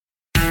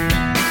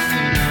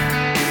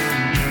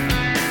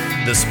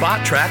the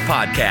Spotrac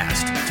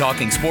podcast,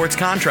 talking sports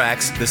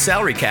contracts, the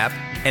salary cap,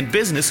 and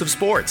business of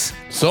sports.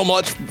 So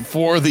much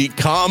for the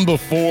calm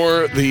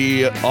before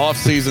the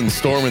offseason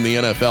storm in the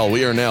NFL.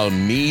 We are now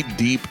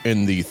knee-deep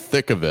in the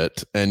thick of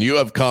it, and you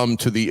have come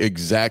to the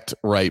exact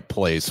right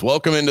place.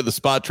 Welcome into the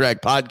Spotrac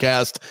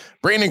podcast.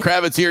 Brandon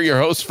Kravitz here, your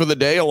host for the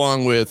day,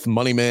 along with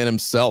Money Man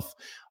himself,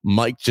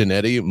 Mike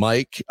Ginnitti.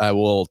 Mike, I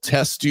will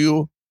test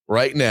you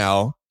right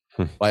now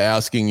by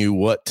asking you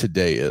what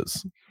today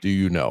is. Do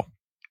you know?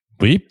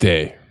 Leap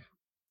day.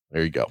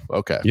 There you go.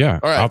 Okay. Yeah.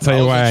 All right. I'll tell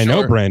you why I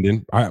know,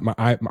 Brandon.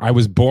 I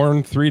was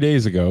born 3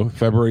 days ago,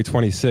 February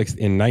 26th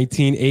in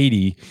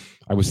 1980.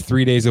 I was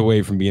 3 days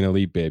away from being a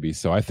leap baby.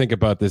 So I think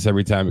about this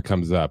every time it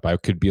comes up. I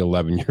could be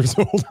 11 years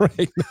old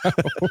right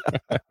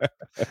now.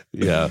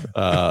 Yeah.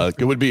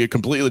 It would be a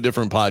completely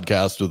different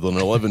podcast with an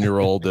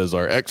 11-year-old as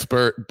our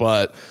expert.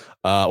 But,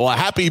 well, a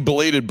happy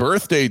belated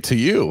birthday to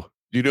you.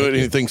 Do you do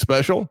anything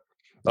special?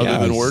 Other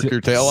than work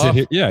your tail off?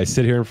 I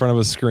sit here in front of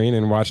a screen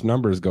and watch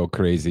numbers go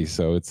crazy.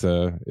 So it's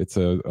a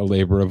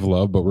labor of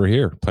love, but we're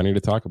here. Plenty to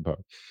talk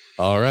about.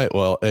 All right.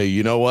 Well, hey,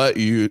 you know what?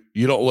 You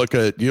don't look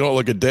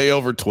a day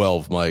over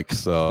 12, Mike.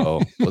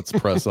 So let's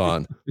press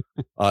on.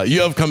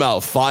 You have come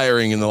out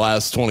firing in the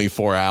last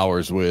 24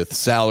 hours with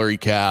salary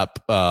cap,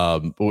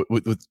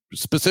 with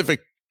specific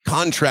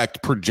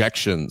contract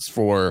projections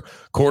for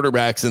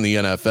quarterbacks in the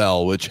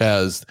NFL, which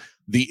has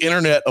the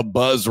internet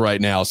abuzz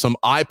right now. Some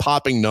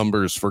eye-popping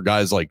numbers for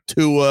guys like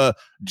Tua,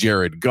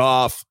 Jared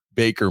Goff,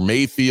 Baker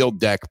Mayfield,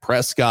 Dak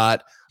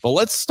Prescott. Well,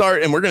 let's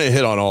start, and we're going to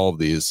hit on all of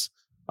these.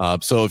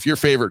 So if your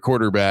favorite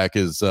quarterback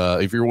is,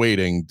 if you're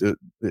waiting,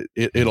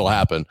 it'll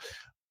happen.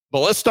 But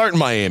let's start in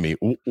Miami.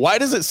 Why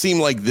does it seem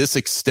like this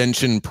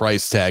extension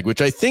price tag,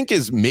 which I think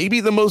is maybe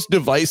the most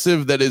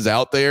divisive that is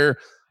out there,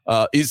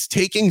 is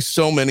taking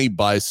so many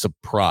by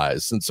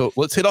surprise? And so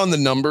let's hit on the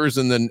numbers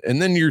and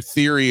then your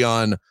theory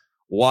on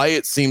why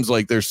it seems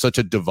like there's such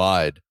a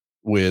divide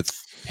with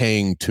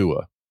paying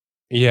Tua.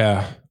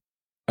 Yeah,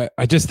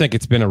 I just think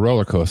it's been a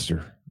roller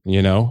coaster.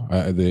 You know,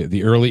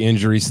 the early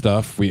injury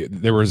stuff.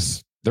 There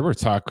were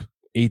talk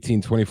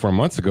 18, 24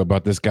 months ago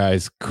about this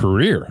guy's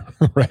career,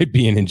 right,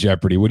 being in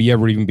jeopardy. Would he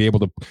ever even be able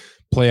to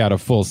play out a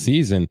full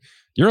season?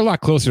 You're a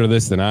lot closer to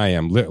this than I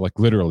am, like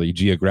literally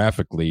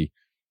geographically.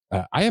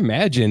 I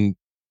imagine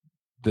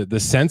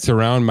the sense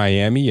around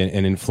Miami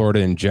and in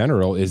Florida in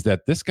general is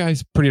that this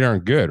guy's pretty darn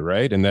good,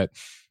 right? And that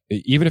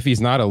even if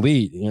he's not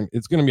elite,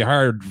 it's going to be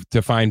hard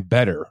to find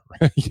better,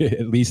 right?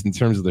 At least in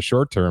terms of the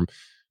short term,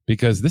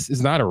 because this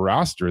is not a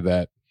roster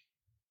that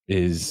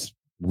is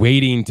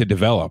waiting to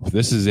develop.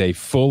 This is a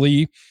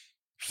fully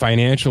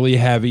financially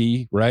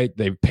heavy, right?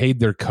 They've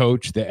paid their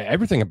coach.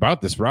 Everything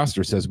about this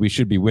roster says we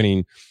should be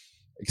winning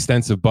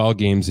extensive ball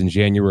games in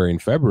January and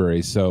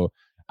February. So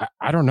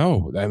I don't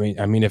know. I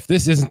mean, if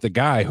this isn't the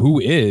guy,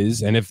 who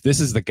is? And if this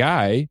is the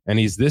guy and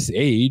he's this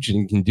age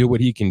and can do what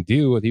he can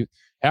do,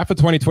 half of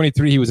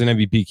 2023, he was an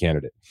MVP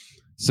candidate.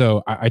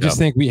 So I just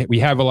think we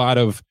have a lot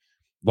of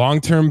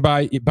long-term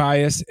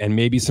bias and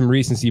maybe some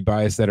recency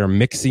bias that are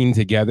mixing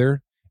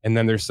together. And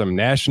then there's some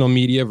national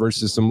media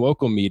versus some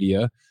local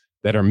media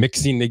that are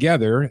mixing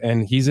together.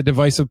 And he's a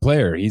divisive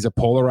player. He's a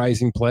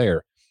polarizing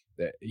player.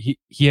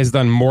 He has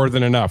done more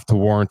than enough to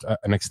warrant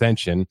an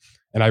extension.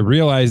 And I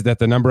realize that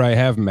the number I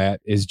have,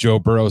 Matt, is Joe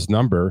Burrow's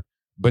number,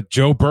 but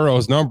Joe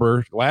Burrow's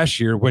number last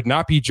year would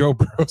not be Joe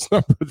Burrow's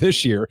number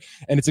this year.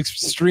 And it's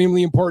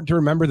extremely important to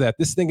remember that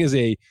this thing is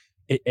a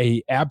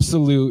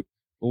absolute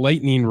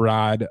lightning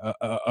rod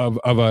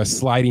of a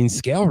sliding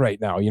scale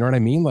right now. You know what I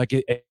mean? Like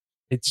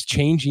it's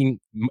changing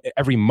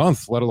every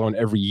month, let alone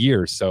every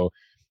year. So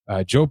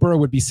Joe Burrow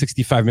would be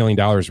 $65 million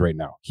right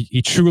now.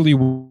 He truly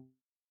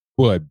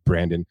would,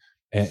 Brandon.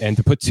 And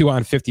to put 2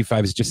 on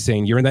 55 is just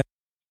saying you're in that.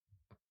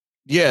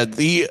 Yeah,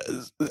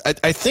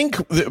 I think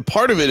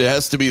part of it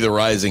has to be the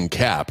rising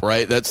cap,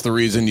 right? That's the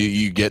reason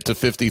you get to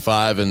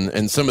 55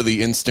 and some of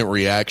the instant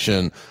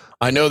reaction.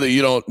 I know that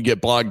you don't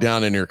get bogged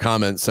down in your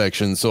comment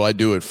section, so I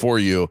do it for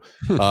you.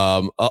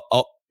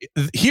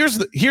 Here's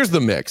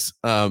the mix.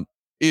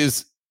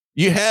 Is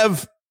you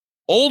have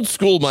old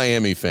school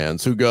Miami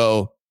fans who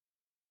go,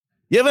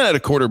 you haven't had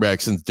a quarterback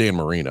since Dan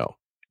Marino.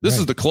 This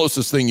is the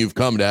closest thing you've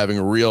come to having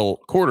a real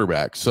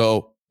quarterback.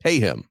 So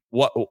pay him.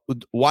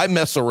 Why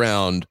mess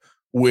around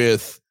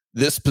with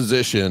this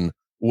position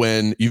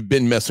when you've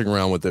been messing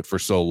around with it for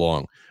so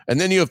long? And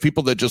then you have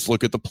people that just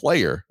look at the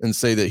player and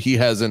say that he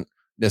hasn't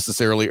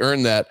necessarily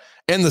earned that,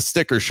 and the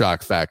sticker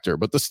shock factor.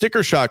 But the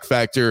sticker shock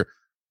factor,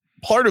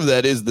 part of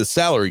that is the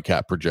salary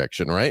cap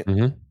projection, right?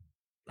 Mm-hmm.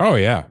 Oh,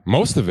 yeah.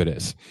 Most of it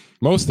is.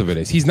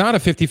 He's not a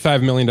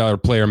 $55 million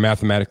player,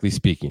 mathematically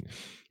speaking,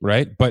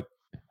 right? But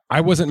I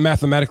wasn't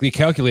mathematically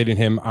calculating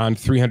him on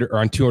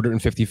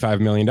 $255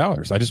 million.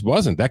 I just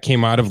wasn't. That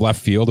came out of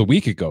left field a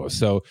week ago.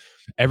 So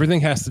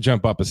everything has to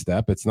jump up a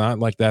step. It's not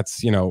like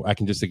that's, I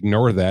can just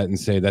ignore that and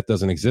say that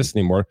doesn't exist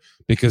anymore,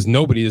 because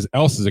nobody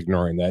else is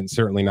ignoring that, and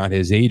certainly not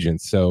his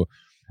agents. So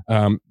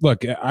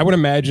look, I would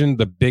imagine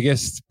the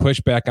biggest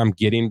pushback I'm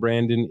getting,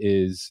 Brandon,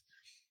 is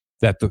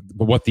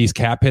what these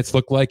cap hits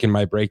look like in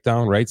my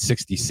breakdown, right?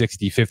 60,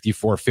 60,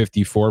 54,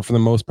 54 for the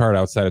most part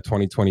outside of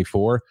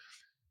 2024.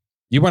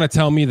 You want to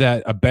tell me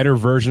that a better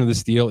version of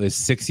this deal is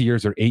 6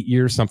 years or 8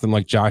 years, something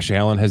like Josh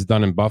Allen has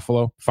done in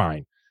Buffalo?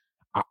 Fine.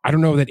 I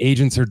don't know that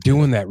agents are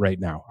doing that right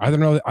now. I don't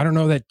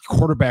know that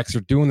quarterbacks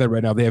are doing that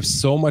right now. They have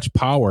so much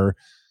power.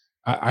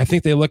 I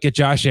think they look at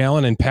Josh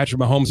Allen and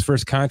Patrick Mahomes'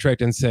 first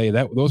contract and say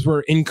that those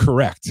were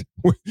incorrect.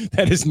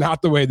 That is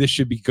not the way this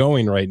should be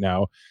going right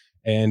now.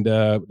 And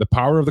the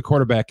power of the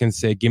quarterback can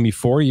say, give me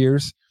 4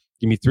 years,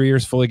 give me 3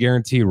 years fully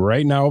guaranteed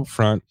right now up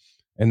front,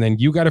 and then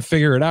you got to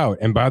figure it out.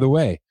 And by the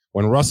way,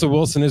 when Russell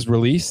Wilson is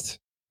released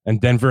and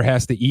Denver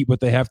has to eat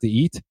what they have to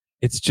eat,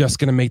 it's just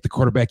going to make the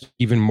quarterback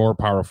even more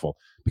powerful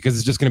because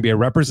it's just going to be a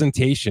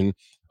representation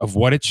of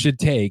what it should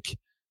take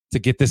to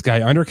get this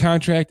guy under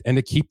contract and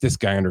to keep this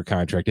guy under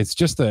contract. It's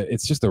just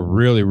a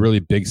really,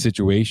 really big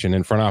situation,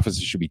 and front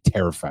offices should be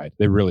terrified.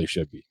 They really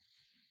should be.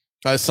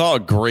 I saw a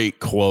great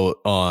quote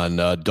on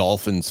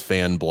Dolphins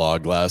fan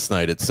blog last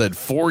night. It said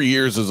 4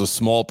 years is a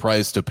small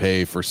price to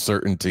pay for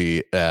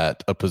certainty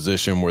at a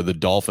position where the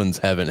Dolphins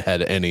haven't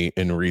had any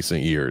in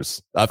recent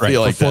years. I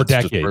feel like 4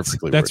 decades.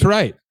 That's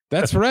right.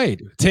 That's right.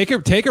 Take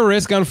a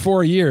risk on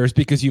 4 years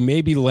because you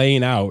may be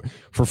laying out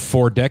for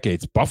 4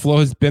 decades. Buffalo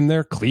has been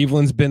there.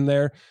 Cleveland's been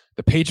there.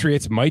 The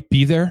Patriots might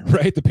be there,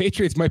 right? The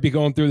Patriots might be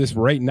going through this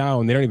right now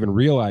and they don't even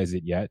realize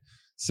it yet.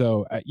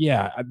 So,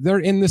 they're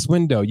in this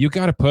window. You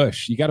got to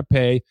push. You got to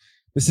pay.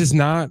 This is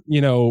not,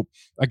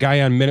 a guy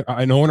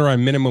an owner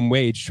on minimum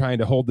wage trying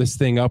to hold this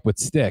thing up with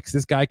sticks.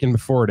 This guy can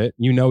afford it.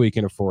 He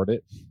can afford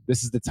it.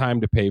 This is the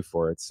time to pay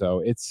for it.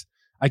 So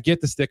I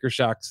get the sticker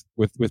shocks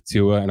with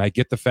Tua, and I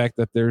get the fact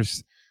that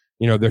there's,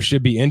 there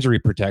should be injury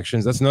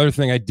protections. That's another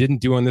thing I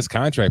didn't do on this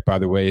contract, by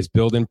the way, is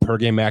build in per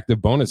game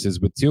active bonuses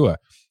with Tua.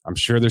 I'm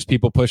sure there's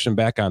people pushing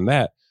back on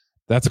that.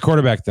 That's a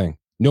quarterback thing.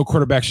 No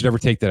quarterback should ever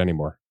take that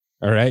anymore.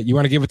 All right. You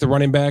want to give it to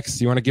running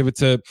backs? You want to give it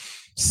to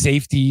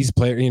safeties,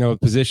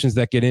 positions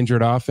that get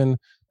injured often?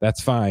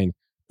 That's fine.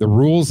 The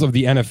rules of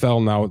the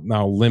NFL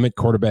now limit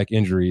quarterback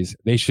injuries.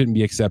 They shouldn't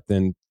be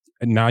accepting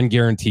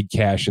non-guaranteed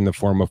cash in the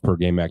form of per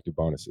game active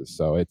bonuses.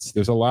 So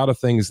there's a lot of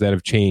things that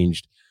have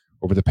changed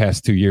over the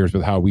past 2 years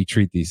with how we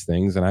treat these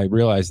things. And I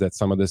realize that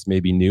some of this may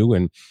be new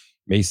and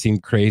may seem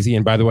crazy.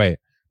 And by the way,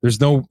 there's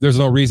no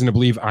reason to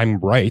believe I'm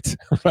right,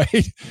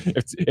 right?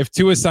 If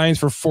Tua signs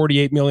for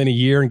 $48 million a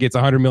year and gets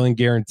 $100 million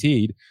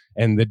guaranteed,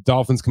 and the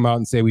Dolphins come out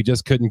and say we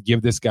just couldn't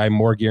give this guy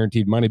more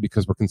guaranteed money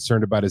because we're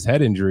concerned about his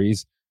head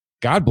injuries,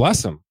 God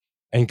bless him,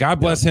 and God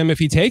bless him if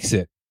he takes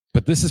it.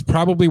 But this is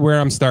probably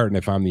where I'm starting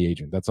if I'm the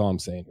agent. That's all I'm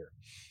saying here.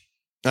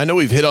 I know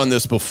we've hit on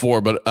this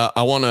before, but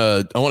I want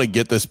to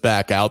get this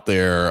back out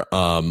there.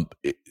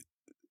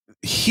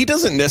 He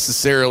doesn't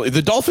necessarily.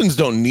 The Dolphins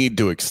don't need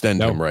to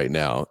extend him right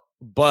now.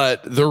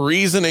 But the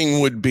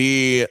reasoning would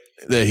be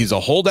that he's a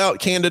holdout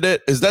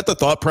candidate. Is that the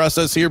thought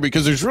process here?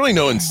 Because there's really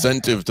no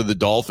incentive to the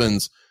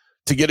Dolphins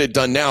to get it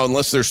done now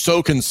unless they're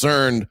so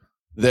concerned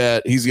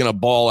that he's going to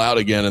ball out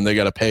again and they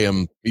got to pay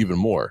him even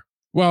more.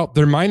 Well,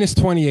 they're minus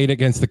 28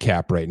 against the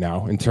cap right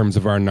now in terms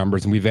of our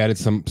numbers. And we've added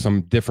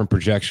some different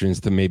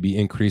projections to maybe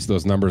increase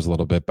those numbers a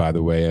little bit, by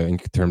the way, in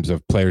terms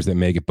of players that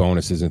may get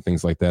bonuses and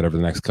things like that over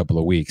the next couple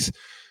of weeks.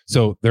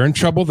 So they're in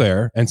trouble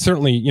there. And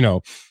certainly,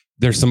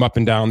 there's some up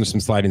and down. There's some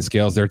sliding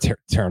scales there.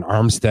 Terran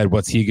Armstead,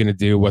 what's he going to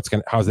do?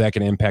 How's that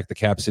going to impact the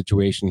cap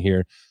situation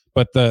here?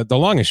 But the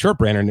long and short,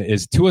 Brandon,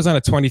 is Tua's on a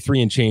 23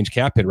 and change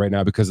cap hit right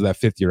now because of that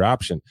 5th-year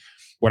option.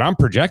 What I'm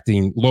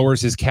projecting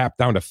lowers his cap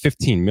down to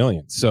 $15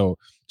 million. So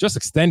just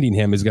extending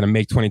him is going to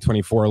make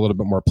 2024 a little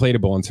bit more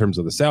platable in terms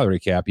of the salary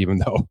cap, even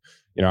though,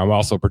 I'm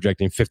also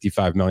projecting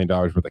 $55 million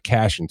worth of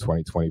cash in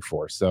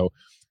 2024. So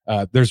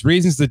there's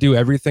reasons to do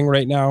everything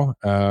right now,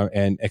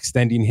 and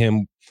extending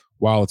him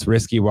while it's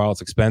risky, while it's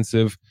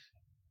expensive.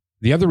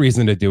 The other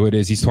reason to do it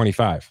is he's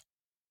 25,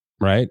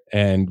 right?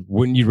 And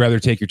wouldn't you rather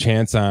take your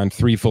chance on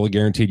 3 fully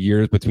guaranteed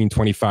years between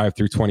 25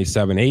 through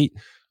 27-8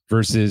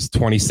 versus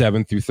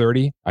 27 through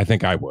 30? I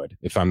think I would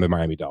if I'm the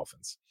Miami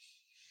Dolphins.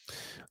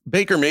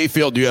 Baker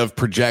Mayfield, you have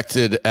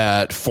projected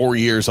at 4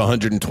 years,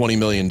 $120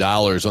 million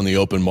on the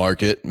open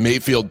market.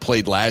 Mayfield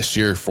played last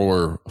year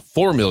for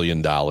 $4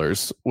 million.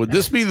 Would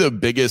this be the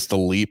biggest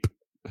leap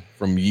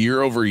from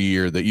year over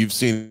year that you've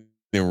seen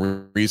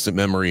in recent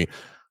memory,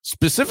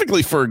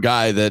 specifically for a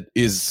guy that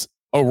is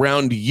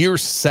around year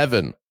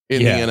 7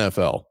 in the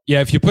NFL? Yeah,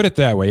 if you put it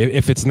that way,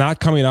 if it's not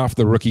coming off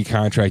the rookie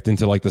contract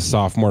into like the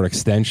sophomore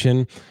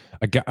extension,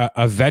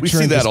 a veteran... We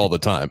see that all the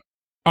time.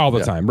 All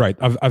the time, right.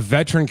 A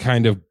veteran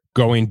kind of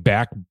going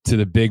back to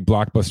the big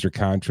blockbuster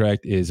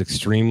contract is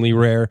extremely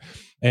rare.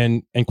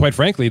 And quite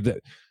frankly,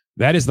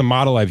 that is the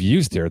model I've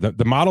used here.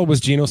 The model was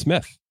Geno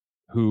Smith,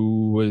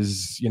 who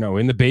was,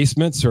 in the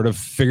basement, sort of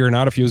figuring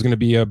out if he was going to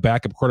be a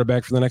backup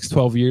quarterback for the next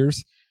 12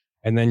 years,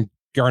 and then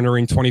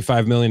garnering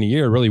 $25 million a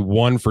year, really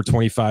 1 for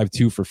 25,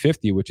 2 for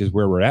 50, which is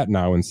where we're at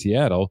now in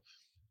Seattle.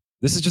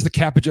 This is just a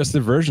cap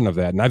adjusted version of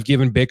that. And I've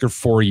given Baker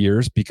 4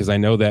 years because I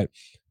know that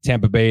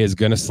Tampa Bay is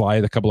going to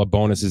slide a couple of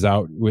bonuses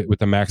out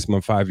with a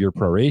maximum 5-year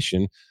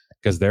proration.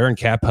 because they're in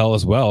cap hell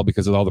as well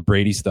because of all the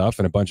Brady stuff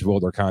and a bunch of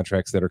older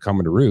contracts that are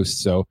coming to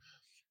roost. So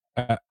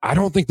I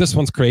don't think this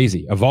one's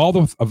crazy. Of all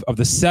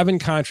the 7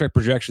 contract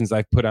projections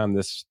I've put on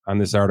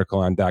this article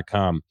on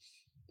 .com,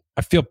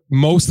 I feel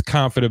most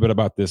confident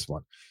about this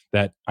one.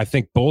 That I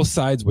think both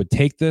sides would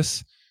take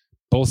this.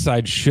 Both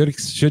sides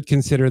should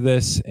consider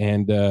this,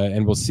 and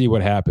we'll see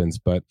what happens.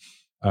 But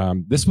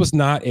this was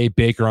not a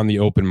Baker on the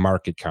open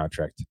market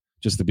contract.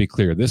 Just to be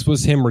clear, this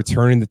was him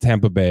returning to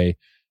Tampa Bay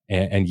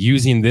and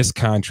using this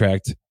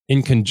contract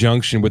in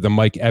conjunction with the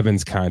Mike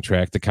Evans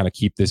contract to kind of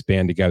keep this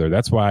band together.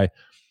 That's why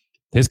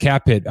his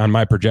cap hit on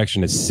my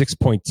projection is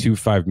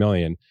 $6.25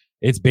 million.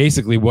 It's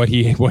basically what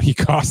he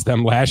cost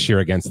them last year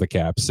against the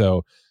cap.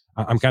 So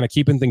I'm kind of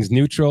keeping things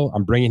neutral.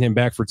 I'm bringing him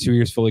back for 2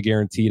 years fully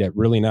guaranteed at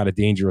really not a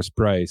dangerous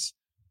price.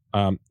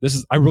 I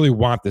really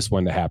want this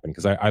one to happen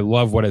because I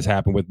love what has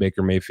happened with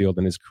Baker Mayfield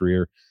in his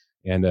career.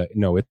 And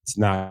no, it's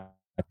not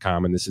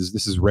common. This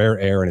is rare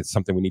air, and it's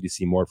something we need to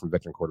see more from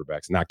veteran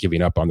quarterbacks, not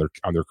giving up on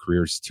their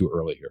careers too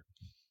early here.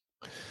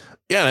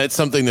 Yeah, it's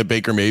something that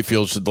Baker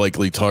Mayfield should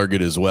likely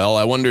target as well.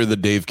 I wonder the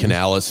Dave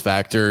Canales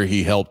factor.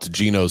 He helped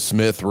Geno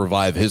Smith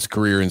revive his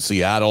career in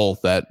Seattle.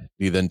 That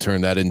he then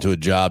turned that into a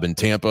job in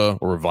Tampa,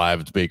 or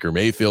revived Baker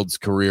Mayfield's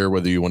career,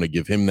 whether you want to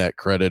give him that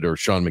credit or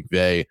Sean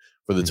McVay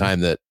for the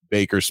time that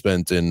Baker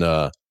spent in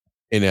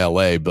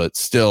LA, but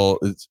still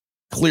it's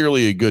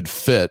clearly a good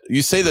fit.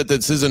 You say that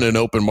this isn't an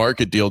open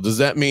market deal. Does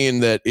that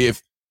mean that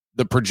if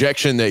the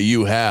projection that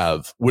you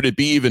have, would it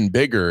be even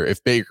bigger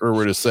if Baker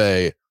were to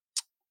say,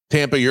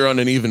 Tampa, you're on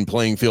an even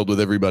playing field with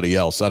everybody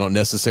else. I don't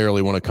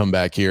necessarily want to come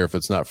back here if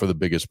it's not for the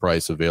biggest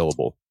price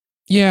available.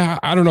 Yeah,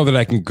 I don't know that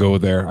I can go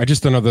there. I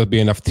just don't know there'll be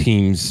enough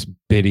teams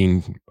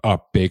bidding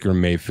up Baker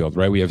Mayfield,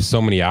 right? We have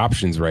so many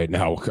options right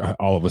now,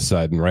 all of a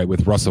sudden, right?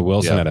 With Russell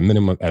Wilson at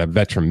a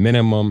veteran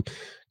minimum.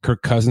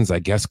 Kirk Cousins, I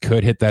guess,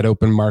 could hit that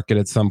open market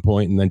at some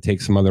point and then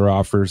take some other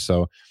offers.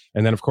 So,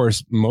 and then of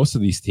course, most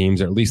of these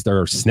teams, or at least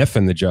are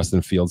sniffing the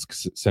Justin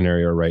Fields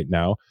scenario right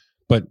now.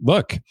 But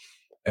look,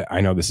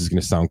 I know this is going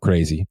to sound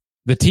crazy.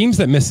 The teams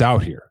that miss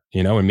out here,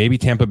 and maybe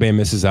Tampa Bay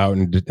misses out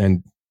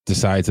and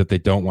decides that they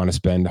don't want to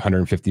spend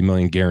 $150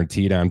 million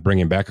guaranteed on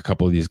bringing back a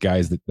couple of these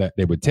guys that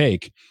they would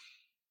take.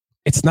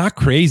 It's not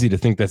crazy to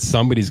think that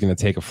somebody's going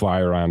to take a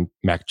flyer on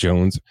Mac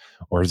Jones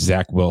or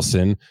Zach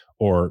Wilson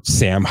or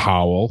Sam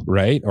Howell,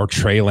 right? Or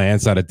Trey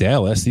Lance out of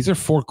Dallas. These are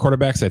 4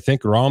 quarterbacks I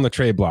think are all on the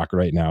trade block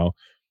right now,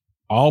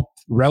 all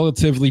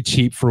relatively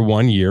cheap for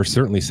 1 year,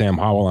 certainly Sam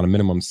Howell on a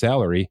minimum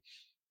salary.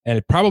 And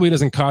it probably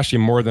doesn't cost you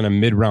more than a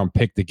mid-round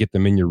pick to get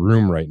them in your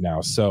room right now.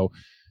 So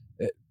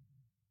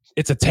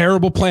it's a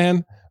terrible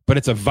plan, but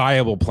it's a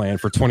viable plan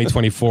for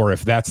 2024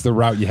 if that's the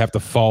route you have to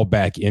fall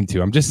back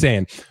into. I'm just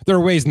saying there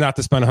are ways not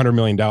to spend $100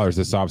 million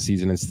this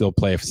offseason and still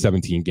play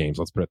 17 games.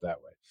 Let's put it that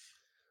way.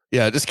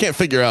 Yeah, I just can't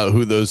figure out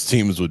who those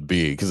teams would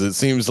be because it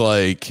seems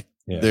like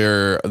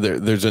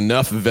there's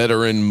enough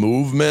veteran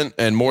movement,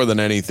 and more than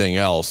anything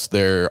else,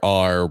 there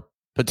are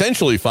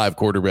potentially 5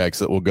 quarterbacks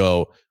that will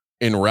go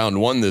in round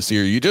 1 this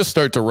year. You just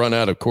start to run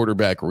out of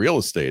quarterback real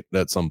estate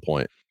at some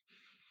point.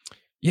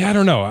 Yeah, I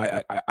don't know.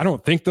 I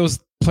don't think those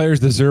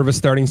players deserve a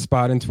starting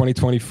spot in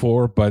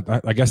 2024, but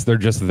I guess they're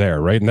just there,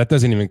 right? And that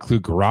doesn't even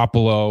include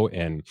Garoppolo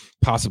and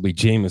possibly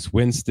Jameis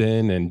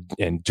Winston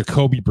and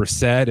Jacoby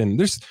Brissett. And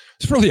there's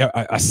really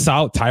a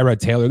solid Tyrod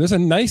Taylor. There's a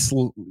nice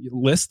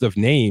list of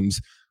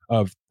names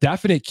of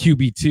definite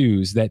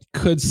QB2s that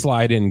could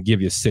slide in and give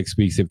you 6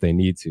 weeks if they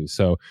need to.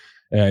 So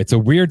it's a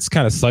weird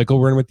kind of cycle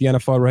we're in with the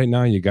NFL right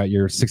now. You got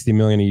your $60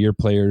 million a year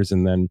players,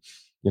 and then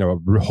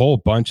a whole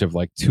bunch of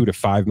like $2 to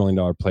 $5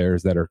 million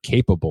players that are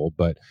capable.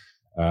 But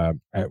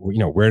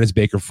where does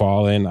Baker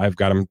fall in? I've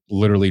got him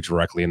literally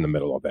directly in the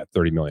middle of that,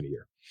 $30 million a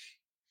year.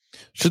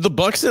 Should the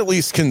Bucs at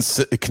least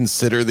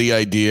consider the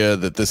idea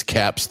that this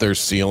caps their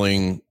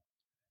ceiling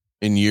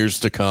in years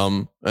to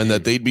come, and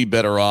that they'd be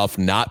better off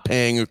not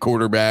paying a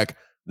quarterback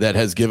that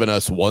has given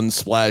us 1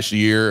 splash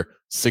year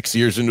 6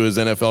 years into his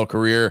NFL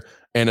career,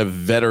 and a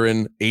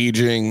veteran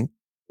aging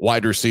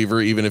wide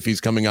receiver, even if he's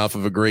coming off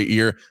of a great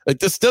year? Like,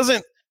 this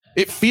doesn't,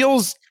 it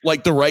feels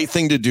like the right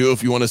thing to do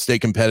if you want to stay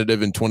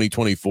competitive in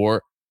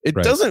 2024. It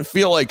doesn't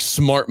feel like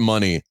smart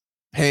money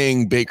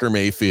paying Baker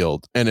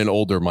Mayfield and an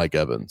older Mike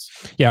Evans.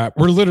 Yeah,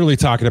 we're literally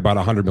talking about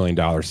 $100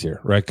 million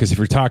here, right? Because if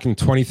you're talking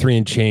 23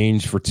 and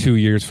change for 2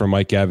 years for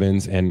Mike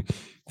Evans and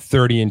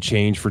 30 and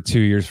change for 2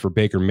 years for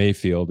Baker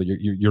Mayfield,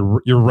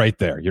 you're right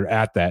there. You're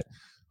at that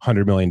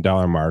 $100 million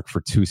mark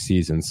for 2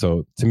 seasons.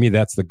 So to me,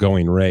 that's the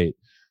going rate.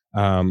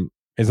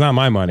 It's not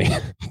my money.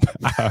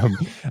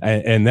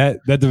 And that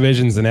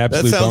division's an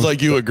absolute. That sounds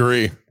like you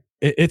agree.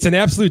 It's an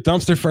absolute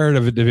dumpster fire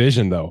of a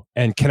division, though.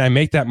 And can I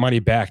make that money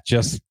back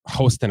just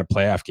hosting a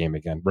playoff game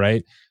again,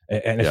 right?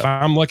 And if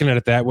I'm looking at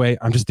it that way,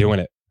 I'm just doing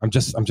it. I'm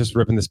just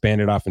ripping this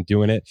Band-Aid off and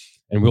doing it.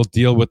 And we'll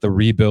deal with the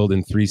rebuild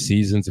in 3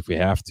 seasons if we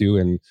have to,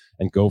 and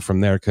go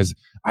from there. Because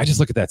I just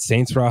look at that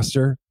Saints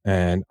roster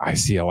and I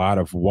see a lot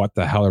of what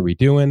the hell are we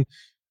doing?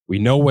 We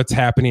know what's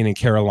happening in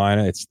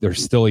Carolina. They're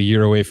still a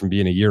year away from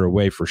being a year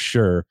away for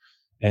sure.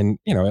 And,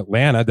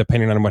 Atlanta,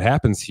 depending on what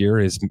happens here,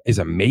 is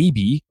a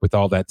maybe with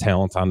all that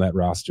talent on that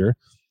roster.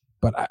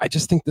 But I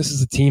just think this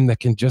is a team that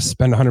can just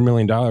spend $100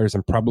 million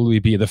and probably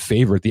be the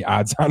favorite, the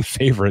odds-on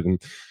favorite.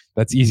 And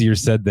that's easier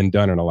said than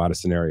done in a lot of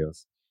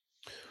scenarios.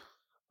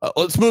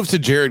 Let's move to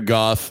Jared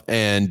Goff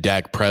and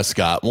Dak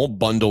Prescott. We'll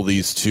bundle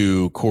these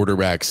two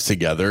quarterbacks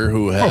together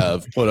who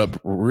have put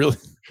up really.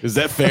 Is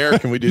that fair?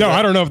 Can we do no, that?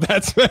 I don't know if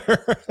that's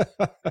fair.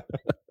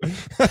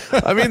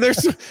 I mean,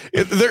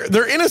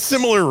 they're in a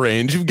similar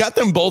range. You've got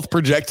them both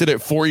projected at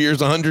 4 years,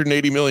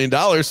 $180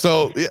 million.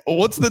 So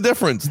what's the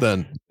difference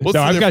then?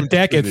 I've got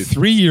Dak at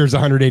 3 years,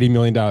 $180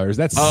 million.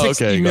 That's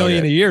 $60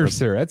 million a year,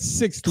 sir. That's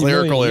 $60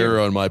 Clerical million error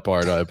on my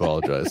part. I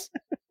apologize.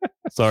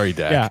 Sorry,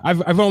 Dak. Yeah,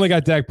 I've only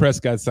got Dak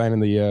Prescott signing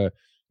the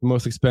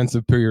most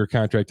expensive per year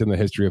contract in the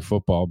history of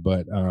football,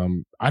 but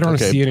I don't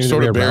see any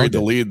sort way of around buried the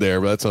it. lead there,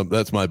 but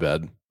that's my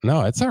bad.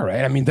 No, it's all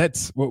right. I mean,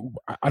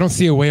 I don't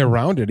see a way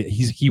around it.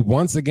 He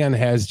once again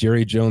has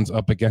Jerry Jones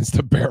up against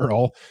the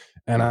barrel,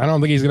 and I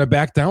don't think he's going to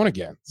back down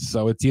again.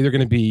 So it's either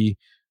going to be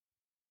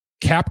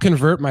cap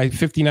convert my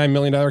 $59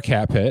 million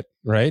cap hit,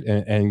 right,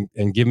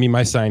 and give me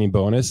my signing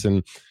bonus,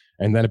 and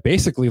then it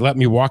basically let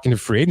me walk into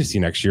free agency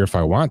next year if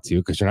I want to,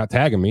 because you're not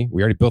tagging me.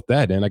 We already built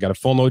that in. I got a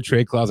full no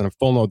trade clause and a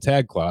full no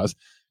tag clause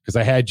because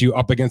I had you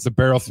up against the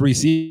barrel 3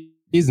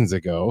 seasons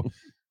ago.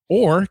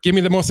 Or give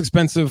me the most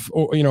expensive,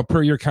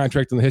 per year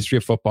contract in the history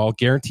of football.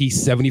 Guarantee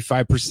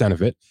 75%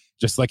 of it,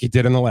 just like you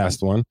did in the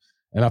last one.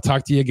 And I'll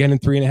talk to you again in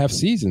 3.5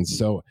 seasons.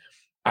 So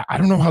I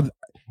don't know how.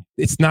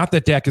 It's not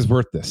that Dak is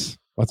worth this.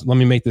 Let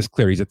me make this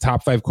clear. He's a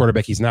top 5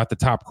 quarterback. He's not the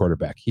top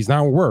quarterback. He's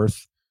not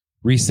worth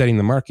resetting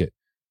the market.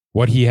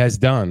 What he has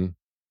done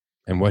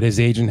and what his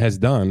agent has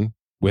done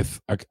with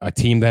a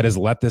team that has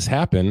let this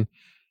happen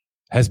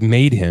has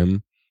made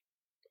him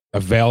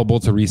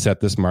available to reset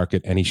this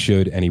market, and he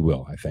should and he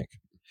will, I think.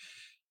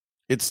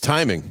 It's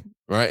timing,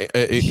 right?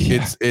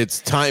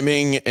 It's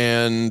timing,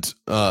 and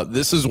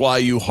this is why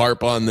you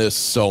harp on this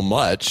so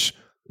much.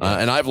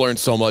 And I've learned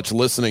so much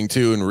listening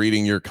to and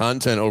reading your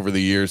content over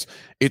the years.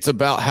 It's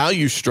about how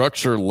you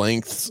structure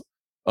lengths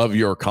of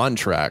your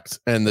contract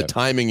and the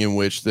timing in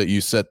which that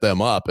you set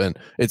them up. And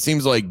it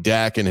seems like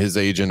Dak and his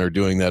agent are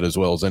doing that as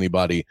well as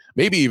anybody,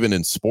 maybe even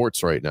in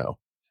sports right now.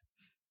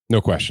 No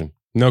question.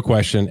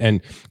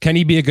 And can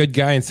he be a good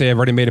guy and say, I've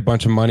already made a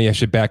bunch of money, I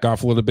should back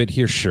off a little bit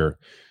here? Sure.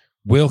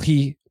 Will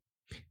he?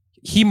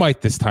 He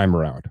might this time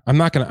around. I'm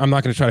not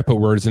gonna try to put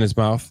words in his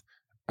mouth.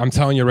 I'm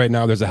telling you right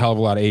now, there's a hell of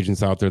a lot of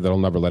agents out there that'll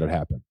never let it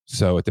happen.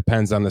 So it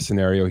depends on the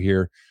scenario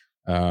here.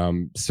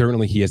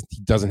 Certainly he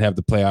doesn't have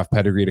the playoff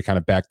pedigree to kind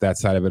of back that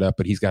side of it up,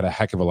 but he's got a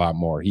heck of a lot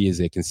more. He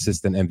is a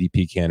consistent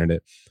MVP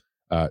candidate.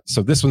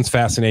 So this one's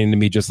fascinating to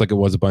me, just like it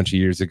was a bunch of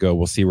years ago.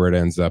 We'll see where it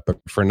ends up. But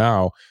for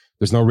now,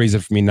 there's no reason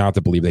for me not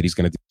to believe that he's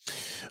going to do.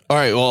 All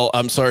right. Well,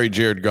 I'm sorry,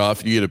 Jared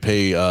Goff. You get to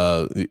pay.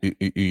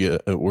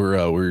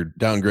 We're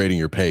downgrading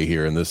your pay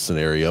here in this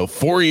scenario.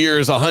 4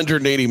 years,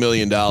 $180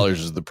 million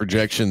is the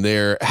projection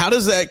there. How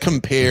does that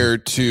compare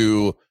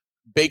to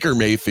Baker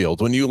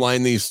Mayfield when you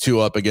line these two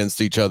up against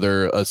each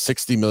other? A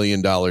 $60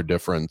 million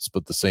difference,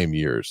 but the same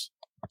years.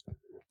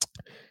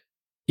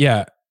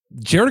 Yeah.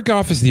 Jared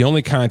Goff is the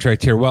only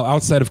contract here, well,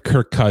 outside of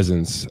Kirk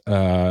Cousins,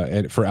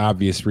 and for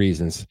obvious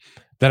reasons,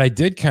 that I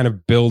did kind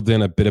of build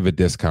in a bit of a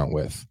discount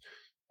with.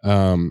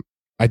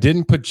 I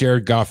didn't put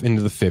Jared Goff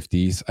into the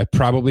 50s. I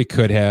probably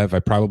could have. I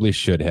probably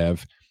should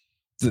have.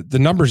 The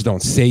numbers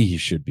don't say he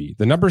should be.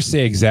 The numbers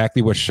say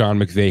exactly what Sean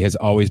McVay has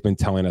always been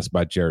telling us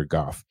about Jared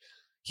Goff.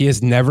 He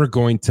is never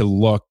going to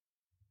look,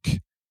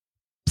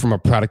 from a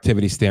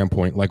productivity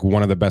standpoint, like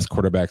one of the best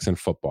quarterbacks in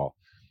football.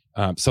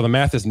 So the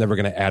math is never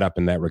going to add up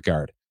in that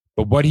regard.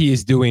 But what he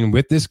is doing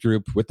with this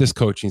group, with this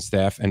coaching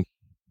staff, and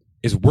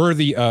is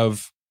worthy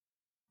of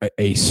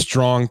a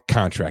strong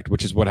contract,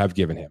 which is what I've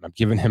given him. I've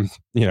given him,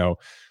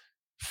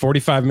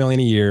 $45 million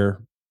a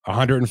year,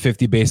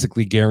 150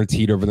 basically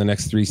guaranteed over the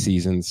next 3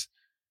 seasons.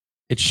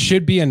 It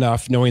should be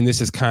enough, knowing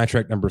this is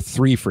contract number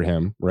 3 for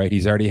him, right?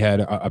 He's already had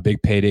a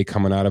big payday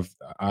coming out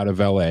of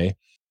LA.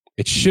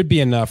 It should be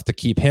enough to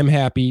keep him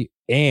happy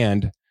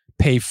and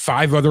pay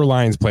 5 other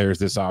Lions players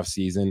this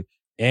offseason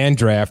and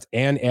draft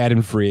and add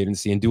in free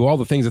agency and do all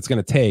the things it's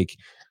going to take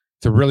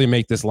to really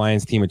make this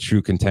Lions team a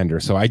true contender.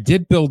 So I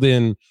did build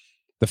in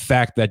the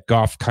fact that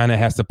Goff kind of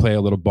has to play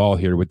a little ball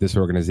here with this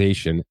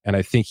organization, and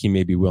I think he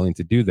may be willing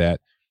to do that.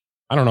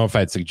 I don't know if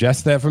I'd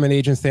suggest that from an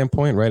agent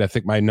standpoint, right? I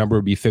think my number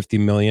would be $50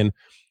 million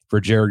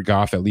for Jared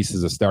Goff, at least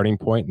as a starting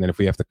point. And then if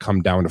we have to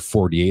come down to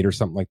 48 or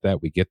something like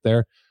that, we get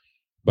there.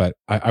 But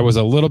I was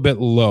a little bit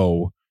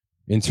low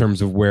in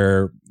terms of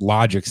where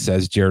logic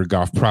says Jared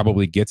Goff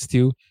probably gets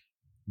to,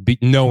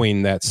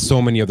 knowing that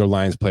so many other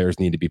Lions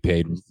players need to be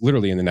paid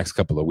literally in the next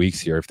couple of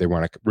weeks here if they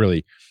want to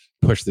really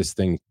push this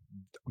thing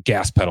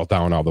gas pedal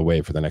down all the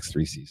way for the next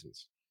 3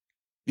 seasons.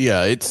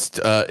 Yeah,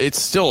 it's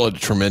still a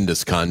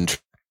tremendous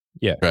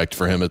contract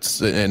for him.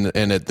 It's and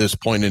at this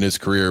point in his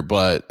career,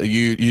 but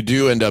you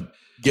do end up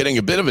getting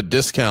a bit of a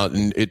discount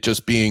and it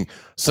just being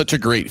such a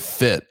great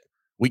fit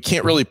we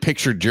can't really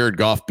picture Jared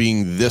Goff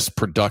being this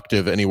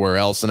productive anywhere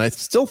else. And I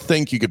still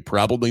think you could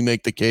probably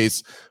make the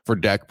case for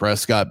Dak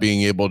Prescott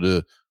being able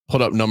to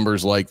put up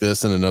numbers like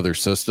this in another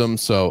system.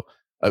 So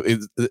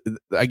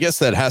I guess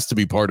that has to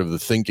be part of the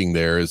thinking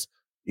there is,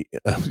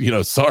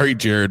 sorry,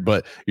 Jared,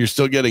 but you're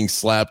still getting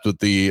slapped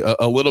with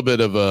a little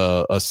bit of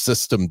a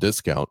system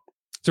discount.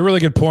 It's a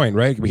really good point,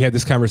 right? We had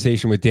this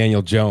conversation with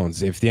Daniel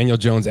Jones. If Daniel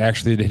Jones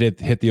actually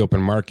did hit the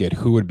open market,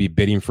 who would be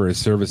bidding for his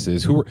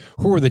services? Who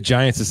were the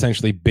Giants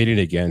essentially bidding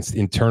against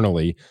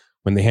internally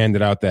when they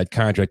handed out that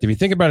contract? If you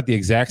think about it the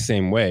exact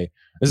same way,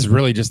 this is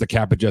really just the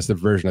cap-adjusted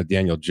version of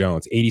Daniel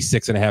Jones,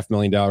 $86.5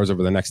 million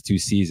over the next 2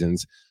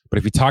 seasons. But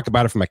if you talk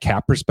about it from a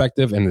cap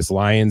perspective and this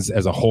Lions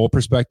as a whole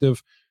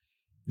perspective,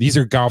 these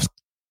are Goff's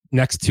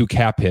next 2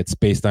 cap hits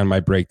based on my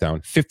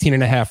breakdown.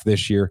 15.5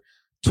 this year,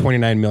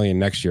 29 million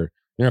next year.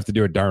 You don't have to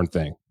do a darn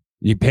thing.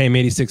 You pay him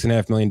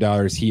 $86.5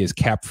 million. He is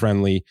cap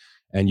friendly,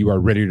 and you are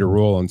ready to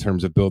roll in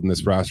terms of building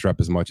this roster up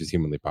as much as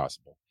humanly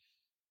possible.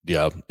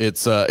 Yeah,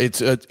 it's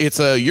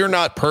a you're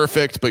not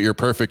perfect, but you're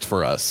perfect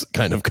for us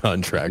kind of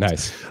contract.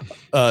 Nice.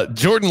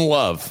 Jordan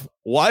Love,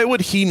 why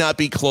would he not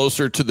be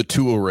closer to the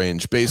Tua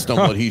range based on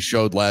what he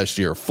showed last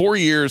year? 4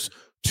 years,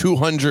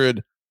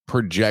 200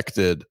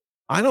 projected.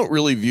 I don't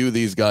really view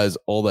these guys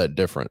all that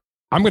different.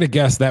 I'm going to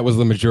guess that was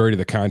the majority of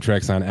the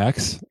contracts on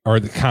X, or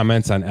the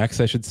comments on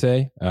X, I should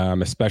say,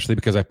 especially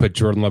because I put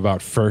Jordan Love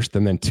out first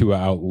and then Tua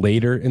out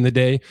later in the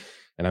day.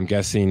 And I'm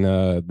guessing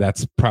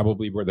that's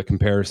probably where the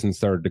comparison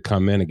started to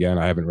come in. Again,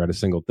 I haven't read a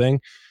single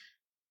thing.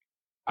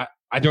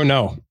 I don't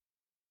know.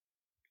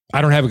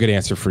 I don't have a good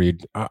answer for you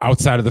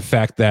outside of the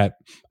fact that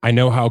I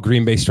know how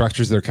Green Bay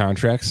structures their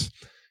contracts,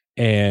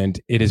 and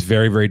it is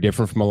very, very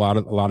different from a lot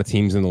of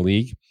teams in the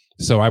league.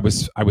 So I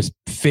was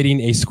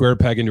fitting a square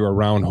peg into a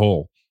round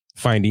hole,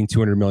 finding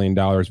 $200 million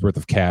worth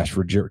of cash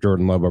for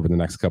Jordan Love over the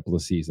next couple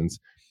of seasons.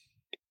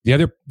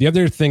 The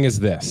other thing is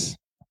this.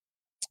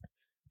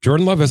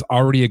 Jordan Love has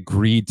already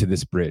agreed to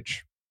this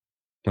bridge.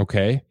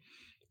 Okay.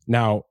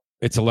 Now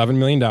it's $11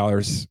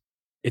 million.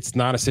 It's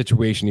not a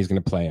situation he's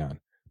going to play on,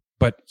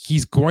 but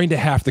he's going to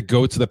have to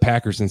go to the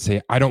Packers and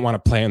say, I don't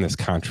want to play on this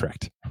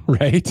contract.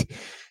 Right.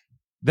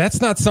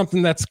 That's not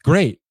something that's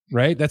great,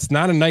 right? That's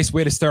not a nice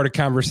way to start a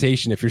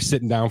conversation if you're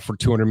sitting down for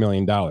 $200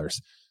 million.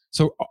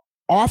 So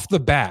off the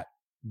bat,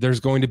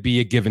 there's going to be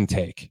a give and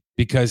take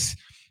because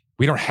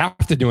we don't have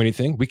to do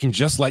anything. We can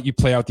just let you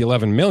play out the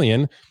 11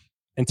 million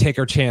and take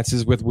our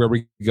chances with where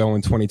we go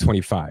in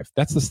 2025.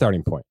 That's the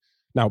starting point.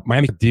 Now,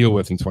 Miami can deal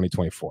with in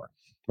 2024,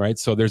 right?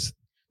 So there's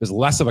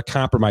less of a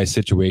compromise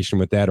situation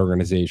with that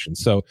organization.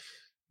 So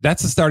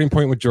that's the starting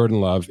point with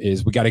Jordan Love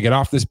is we got to get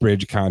off this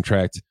bridge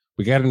contract.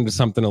 We got into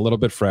something a little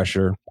bit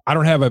fresher. I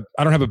don't have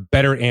a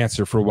better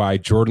answer for why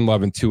Jordan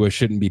Love and Tua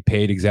shouldn't be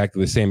paid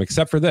exactly the same,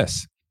 except for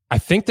this. I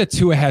think that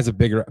Tua has a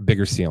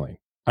bigger ceiling.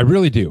 I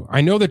really do. I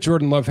know that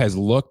Jordan Love has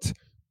looked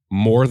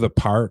more the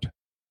part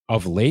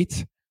of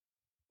late,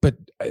 but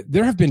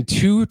there have been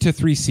 2 to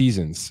 3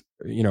 seasons,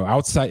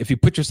 outside, if you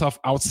put yourself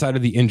outside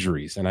of the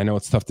injuries, and I know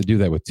it's tough to do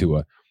that with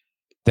Tua,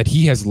 that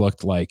he has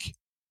looked like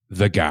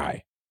the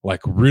guy,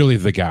 like really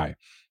the guy,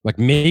 like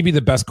maybe the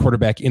best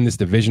quarterback in this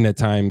division at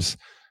times,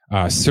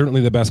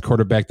 certainly the best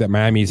quarterback that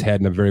Miami's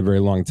had in a very, very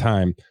long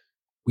time.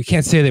 We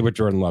can't say that with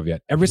Jordan Love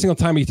yet. Every single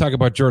time we talk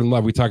about Jordan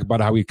Love, we talk about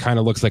how he kind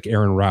of looks like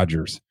Aaron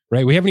Rodgers,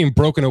 right? We haven't even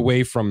broken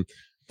away from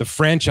the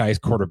franchise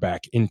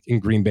quarterback in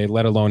Green Bay,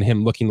 let alone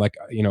him looking like,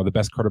 the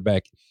best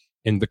quarterback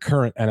in the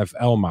current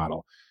NFL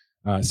model.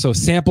 So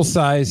sample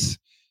size,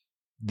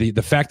 the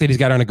fact that he's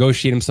got to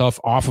negotiate himself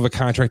off of a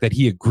contract that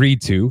he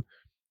agreed to,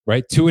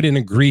 right? Tua didn't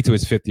agree to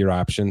his 5th-year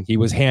option. He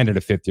was handed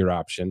a 5th-year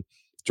option.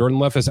 Jordan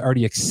Love has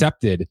already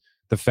accepted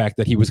the fact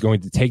that he was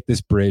going to take this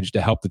bridge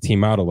to help the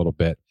team out a little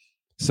bit.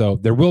 So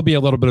there will be a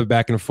little bit of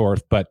back and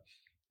forth, but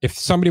if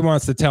somebody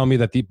wants to tell me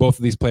that both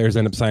of these players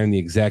end up signing the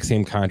exact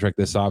same contract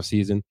this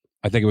offseason,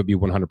 I think it would be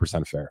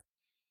 100% fair.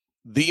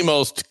 The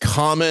most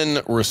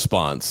common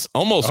response,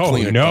 almost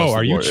clean. Oh, no.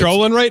 Are you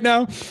trolling right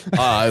now?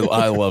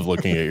 I love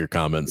looking at your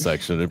comment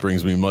section. It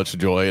brings me much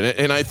joy.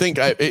 And I think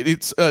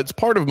it's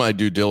part of my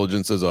due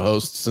diligence as a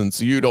host, since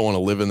you don't want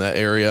to live in that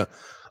area.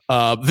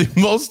 The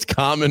most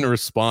common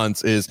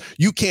response is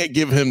you can't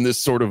give him this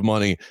sort of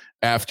money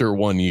after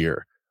 1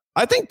 year.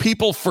 I think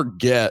people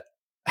forget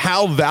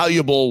how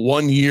valuable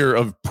 1 year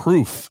of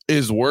proof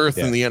is worth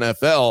in the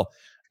NFL.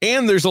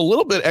 And there's a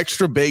little bit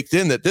extra baked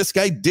in that this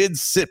guy did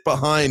sit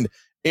behind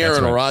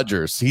Aaron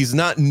Rodgers. He's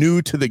not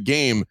new to the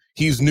game.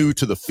 He's new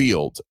to the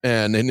field.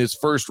 And in his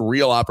first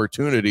real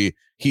opportunity,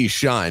 he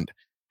shined.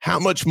 How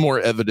much more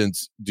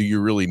evidence do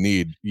you really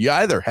need? You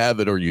either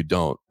have it or you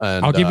don't.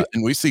 And,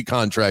 and we see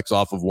contracts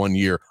off of 1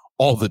 year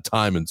all the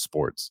time in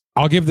sports.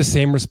 I'll give the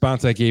same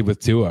response I gave with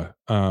Tua.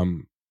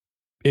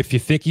 If you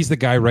think he's the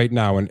guy right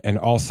now, and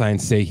all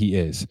signs say he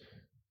is,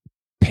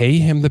 pay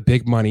him the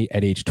big money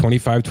at age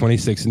 25,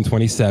 26, and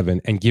 27,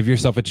 and give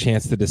yourself a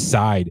chance to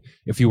decide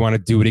if you want to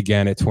do it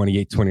again at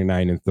 28,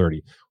 29, and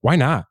 30. Why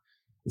not?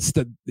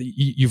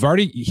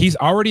 He's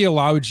already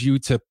allowed you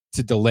to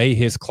delay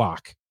his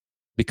clock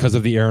because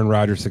of the Aaron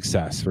Rodgers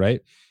success,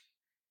 right?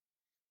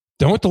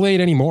 don't delay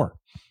it anymore.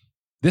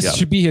 This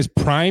should be his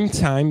prime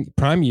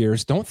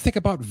years. Don't think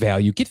about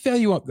value. Get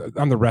value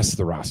on the rest of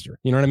the roster.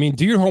 You know what I mean?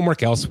 Do your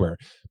homework elsewhere.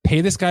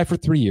 Pay this guy for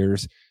 3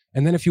 years.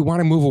 And then if you want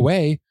to move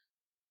away,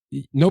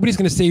 nobody's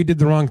going to say you did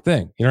the wrong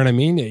thing. You know what I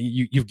mean?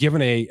 You've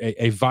given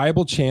a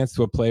viable chance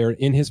to a player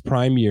in his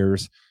prime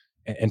years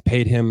and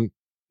paid him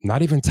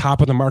not even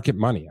top of the market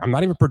money. I'm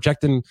not even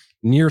projecting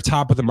near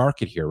top of the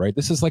market here, right?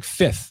 This is like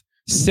 5th,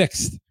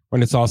 6th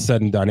when it's all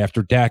said and done,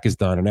 after Dak is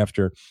done and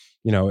after,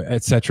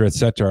 et cetera,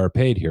 are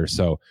paid here.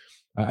 So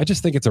I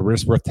just think it's a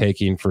risk worth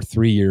taking for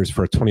 3 years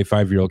for a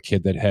 25-year-old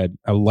kid that had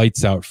a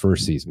lights out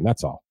first season.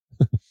 That's all.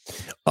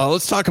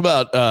 Let's talk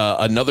about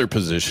another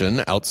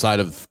position outside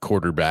of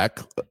quarterback.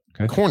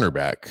 Okay.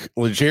 Cornerback.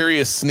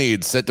 L'Jarius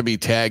Sneed set to be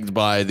tagged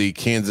by the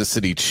Kansas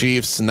City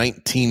Chiefs,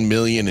 $19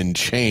 million and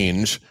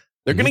change.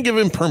 They're going to give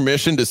him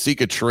permission to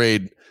seek a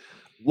trade.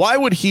 Why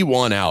would he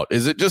want out?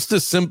 Is it just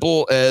as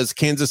simple as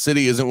Kansas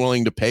City isn't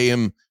willing to pay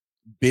him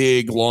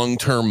big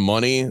long-term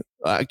money?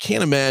 I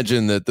can't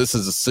imagine that this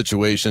is a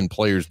situation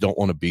players don't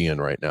want to be in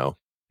right now.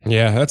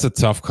 Yeah, that's a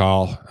tough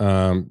call.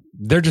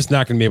 They're just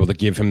not going to be able to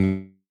give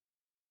him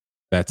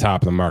that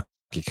top of the market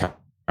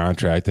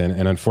contract.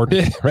 And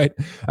unfortunately, right?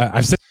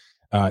 I've said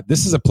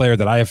this is a player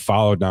that I have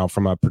followed now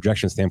from a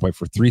projection standpoint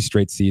for 3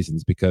 straight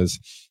seasons because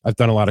I've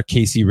done a lot of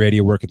KC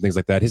radio work and things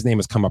like that. His name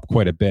has come up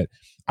quite a bit.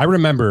 I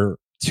remember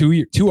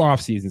two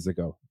off seasons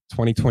ago,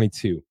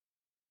 2022,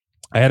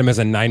 I had him as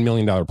a $9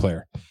 million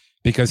player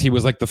because he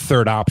was like the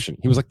third option.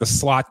 He was like the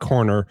slot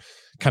corner,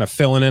 kind of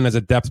filling in as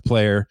a depth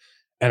player.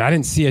 And I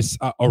didn't see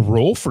a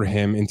role for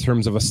him in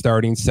terms of a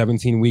starting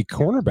 17-week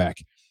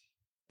cornerback.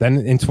 Then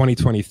in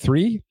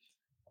 2023,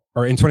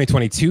 or in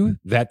 2022,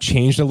 that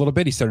changed a little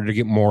bit. He started to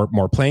get more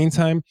playing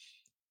time.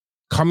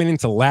 Coming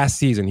into last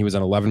season, he was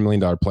an $11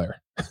 million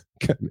player.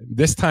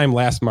 This time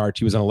last March,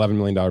 he was an $11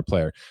 million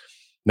player.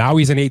 Now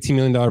he's an $18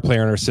 million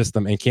player in our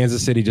system, and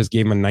Kansas City just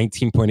gave him a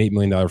 $19.8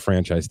 million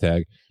franchise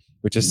tag,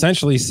 which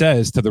essentially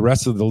says to the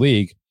rest of the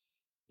league,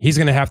 he's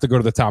going to have to go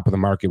to the top of the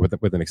market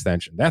with an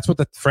extension. That's what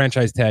the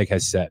franchise tag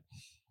has said.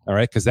 All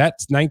right, because that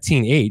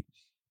 19.8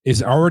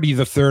 is already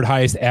the 3rd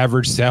highest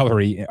average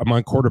salary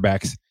among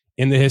quarterbacks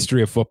in the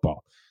history of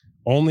football.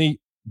 Only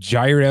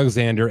Jair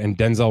Alexander and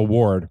Denzel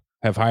Ward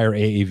have higher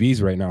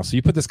AAVs right now. So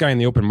you put this guy in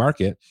the open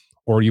market,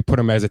 or you put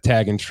him as a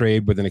tag and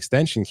trade with an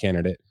extension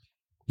candidate,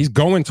 he's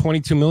going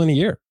 $22 million a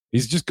year.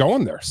 He's just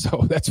going there.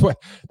 So that's what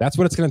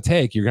it's going to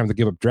take. You're going to have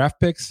to give up draft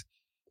picks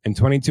and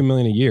 $22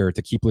 million a year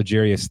to keep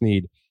L'Jarius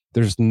Sneed.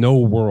 There's no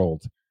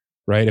world,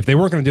 right? If they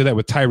weren't going to do that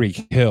with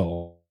Tyreek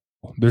Hill,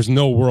 there's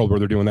no world where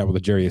they're doing that with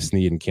L'Jarius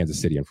Sneed in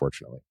Kansas City,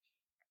 unfortunately.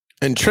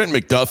 And Trent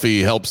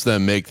McDuffie helps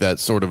them make that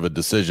sort of a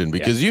decision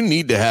because you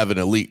need to have an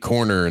elite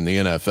corner in the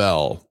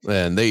NFL,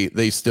 and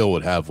they still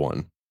would have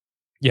one.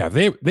 Yeah,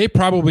 they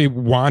probably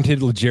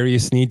wanted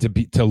L'Jarius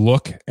Sneed to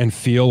look and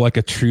feel like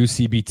a true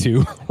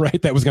CB2,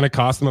 right? That was going to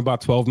cost them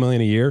about $12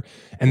 million a year,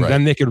 and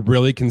then they could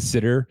really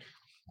consider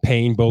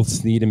paying both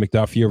Sneed and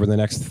McDuffie over the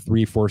next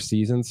 3-4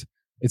 seasons.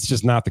 It's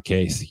just not the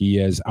case. He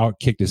has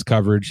outkicked his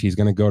coverage. He's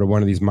going to go to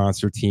one of these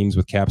monster teams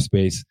with cap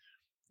space.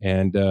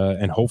 And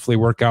hopefully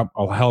work out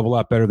a hell of a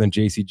lot better than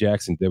J.C.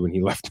 Jackson did when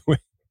he left.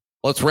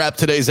 Let's wrap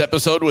today's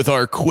episode with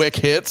our quick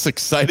hits.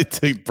 Excited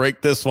to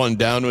break this one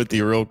down with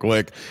you real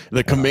quick.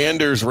 The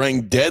Commanders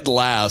ranked dead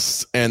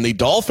last, and the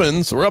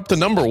Dolphins were up to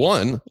number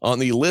 1 on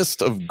the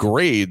list of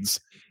grades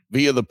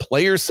via the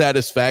player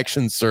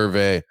satisfaction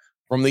survey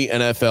from the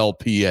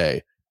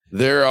NFLPA.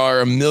 There are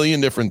a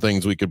million different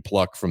things we could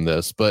pluck from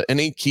this, but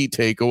any key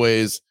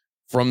takeaways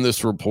from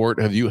this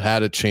report? Have you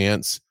had a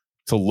chance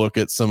to look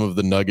at some of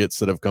the nuggets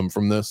that have come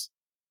from this?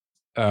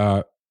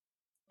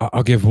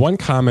 I'll give one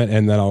comment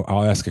and then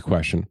I'll ask a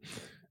question.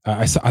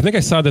 I think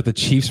I saw that the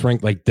Chiefs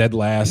ranked like dead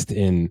last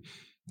in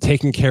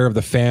taking care of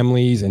the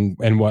families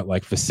and what,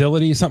 like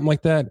facilities, something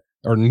like that,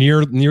 or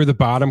near the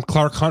bottom.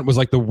 Clark Hunt was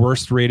like the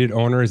worst rated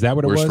owner. Is that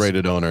what it was? Worst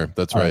rated owner.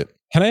 That's right.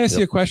 Can I ask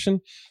you a question?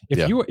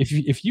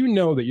 If you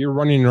know that you're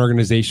running an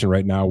organization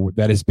right now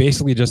that is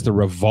basically just a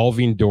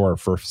revolving door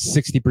for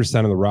 60%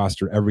 of the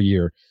roster every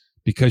year,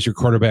 because your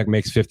quarterback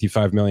makes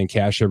 $55 million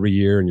cash every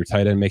year and your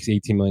tight end makes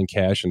 $18 million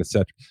cash and et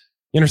cetera.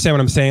 You understand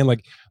what I'm saying?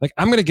 Like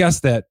I'm going to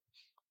guess that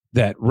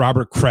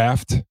Robert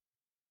Kraft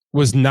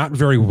was not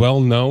very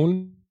well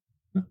known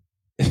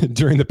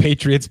during the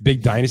Patriots'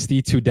 big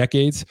dynasty 2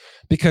 decades,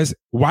 because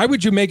why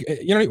would you make,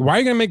 why are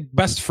you going to make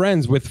best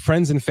friends with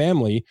friends and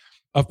family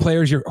of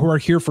players who are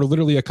here for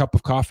literally a cup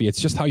of coffee? It's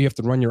just how you have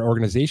to run your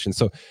organization.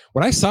 So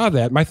when I saw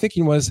that, my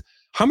thinking was,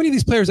 how many of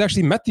these players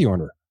actually met the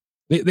owner?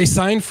 They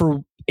signed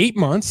for 8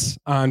 months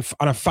on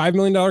a $5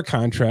 million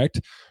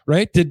contract,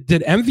 right? Did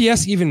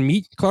MVS even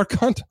meet Clark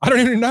Hunt? I don't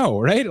even know,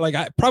 right?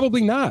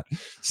 Probably not.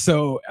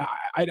 So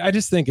I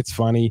just think it's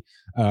funny.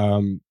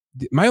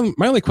 My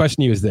only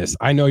question to you is this.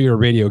 I know you're a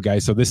radio guy,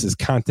 so this is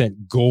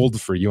content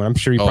gold for you. And I'm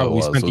sure you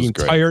probably spent the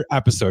entire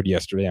episode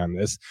yesterday on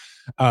this.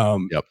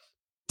 Yep.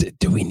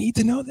 Do we need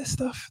to know this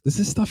stuff? Does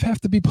this stuff have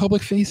to be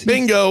public facing?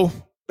 Bingo.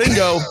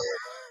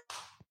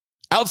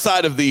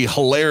 outside of the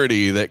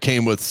hilarity that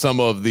came with some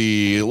of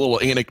the little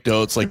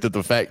anecdotes, like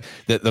the fact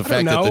that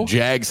the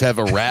Jags have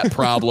a rat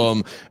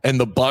problem and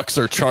the Bucks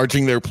are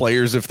charging their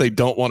players if they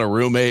don't want a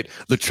roommate,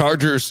 the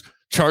Chargers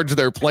charge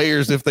their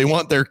players if they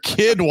want their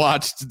kid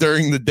watched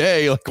during the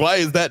day. Like, why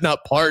is that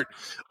not part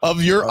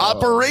of your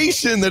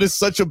operation? That is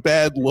such a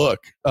bad look.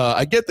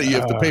 I get that you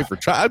have to pay for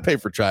I'd pay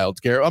for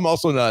childcare. I'm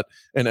also not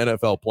an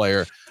NFL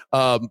player.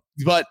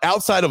 But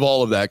outside of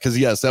all of that, because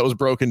yes, that was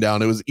broken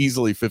down. It was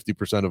easily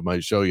 50% of my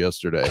show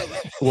yesterday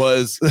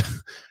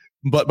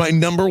but my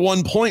number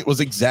one point was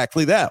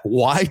exactly that.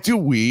 Why do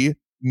we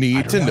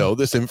need to know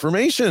this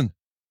information?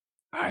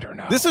 I don't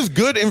know. This is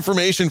good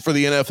information for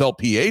the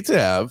NFLPA to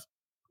have.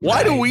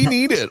 Why do we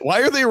need it?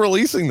 Why are they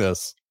releasing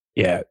this?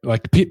 Yeah,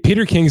 like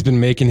Peter King's been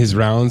making his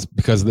rounds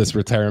because of this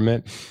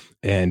retirement,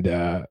 and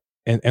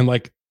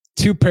like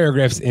 2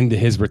 paragraphs into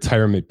his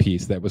retirement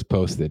piece that was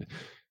posted,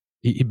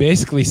 he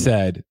basically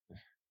said,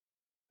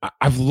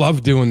 "I've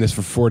loved doing this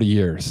for 40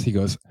 years." He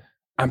goes,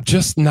 "I'm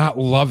just not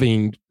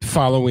loving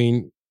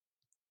following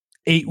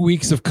 8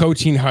 weeks of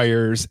coaching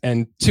hires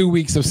and 2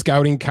 weeks of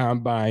scouting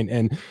combine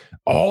and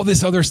all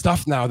this other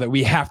stuff now that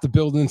we have to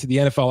build into the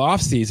NFL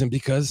offseason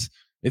because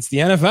it's the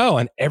NFL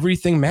and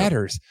everything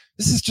matters."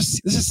 This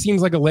just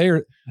seems like a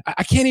layer.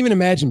 I can't even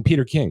imagine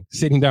Peter King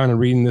sitting down and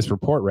reading this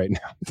report right now.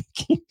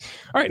 All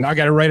right, now I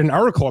got to write an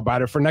article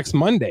about it for next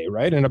Monday,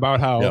 right? And about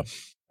how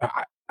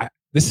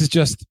this is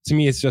just, to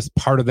me, it's just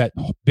part of that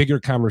bigger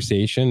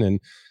conversation. And,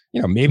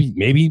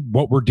 maybe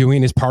what we're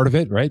doing is part of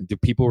it, right? Do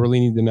people really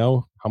need to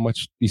know how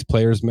much these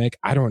players make?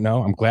 I don't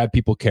know. I'm glad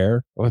people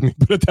care. Let me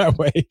put it that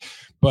way.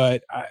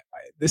 But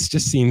this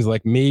just seems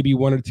like maybe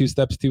 1 or 2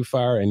 steps too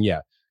far. And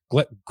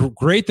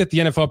great that the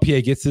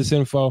NFLPA gets this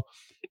info.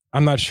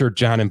 I'm not sure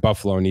John in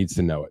Buffalo needs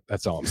to know it.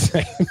 That's all I'm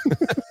saying.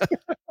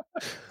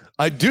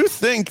 I do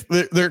think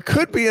that there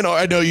could be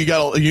I know you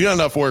got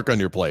enough work on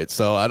your plate,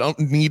 so I don't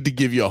need to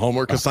give you a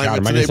homework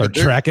assignment today. But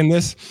tracking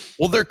this.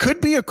 Well, there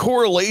could be a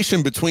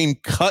correlation between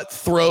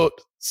cutthroat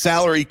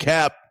salary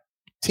cap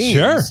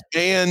teams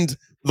and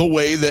the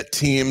way that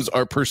teams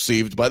are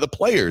perceived by the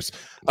players.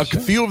 A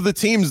few of the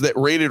teams that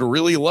rated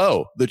really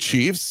low, the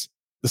Chiefs,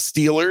 the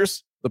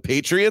Steelers, the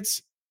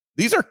Patriots,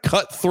 these are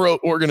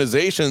cutthroat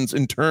organizations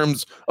in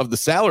terms of the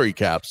salary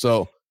cap.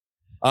 So,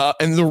 I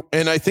don't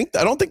think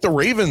the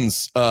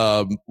Ravens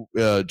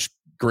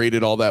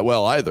graded all that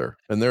well either,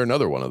 and they're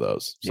another one of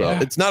those. So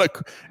it's not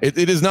it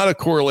is not a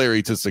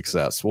corollary to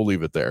success. We'll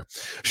leave it there.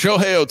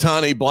 Shohei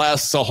Ohtani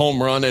blasts a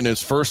home run in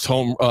his first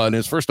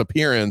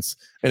appearance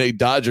in a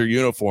Dodger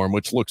uniform,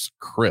 which looks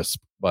crisp,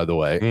 by the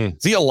way.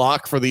 Is he a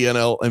lock for the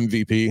NL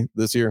MVP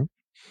this year?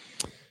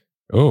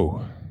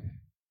 Oh.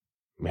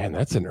 Man,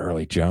 that's an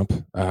early jump.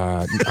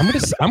 I'm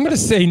gonna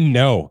say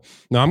no.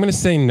 I'm gonna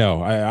say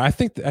no. I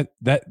think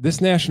that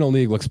this National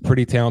League looks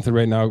pretty talented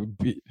right now.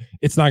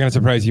 It's not gonna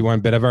surprise you one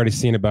bit. I've already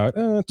seen about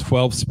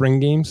 12 spring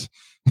games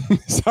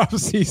this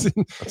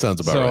offseason. That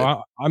sounds about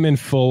right. I'm in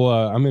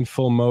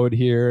full mode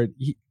here.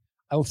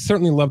 I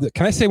certainly loved it.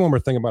 Can I say one more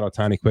thing about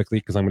Ohtani quickly?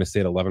 Because I'm gonna say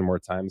it 11 more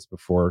times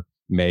before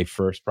May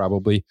 1st,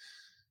 probably.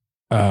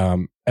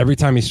 Every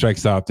time he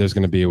strikes out, there's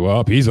gonna be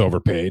he's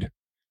overpaid.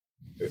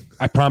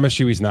 I promise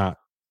you, he's not.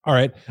 All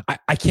right.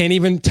 I can't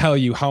even tell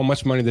you how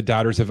much money the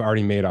Dodgers have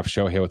already made off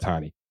Shohei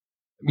Ohtani.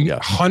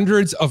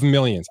 Hundreds of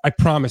millions. I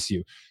promise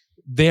you.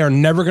 They are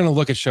never going to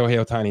look at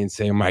Shohei Ohtani and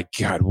say, oh my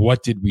God,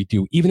 what did we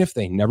do? Even if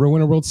they never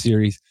win a World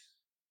Series,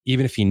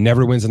 even if he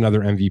never wins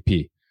another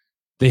MVP,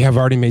 they have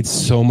already made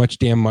so much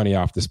damn money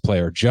off this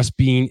player just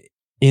being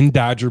in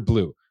Dodger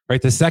blue,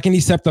 right? The second he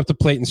stepped up the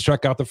plate and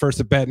struck out the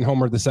first at bat and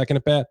homered the second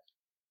at bat,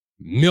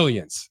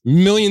 millions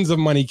of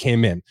money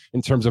came in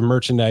terms of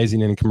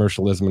merchandising and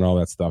commercialism and all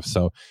that stuff.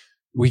 So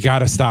we got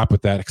to stop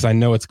with that, because I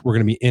know we're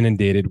going to be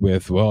inundated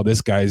with,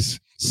 this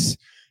guy's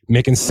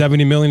making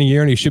 $70 million a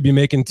year and he should be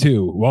making $2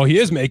 million. Well, he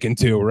is making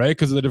 $2 million, right?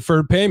 Because of the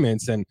deferred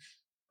payments. And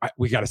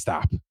we got to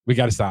stop. We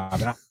got to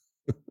stop. And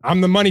I'm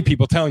the money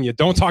people telling you,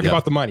 don't talk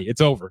about the money. It's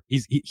over.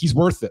 He's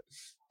worth it.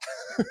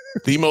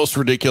 The most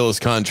ridiculous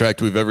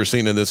contract we've ever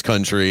seen in this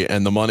country,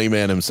 and the money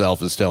man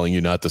himself is telling you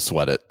not to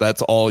sweat it.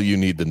 That's all you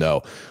need to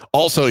know.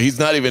 Also, he's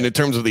not even, in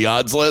terms of the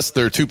odds list,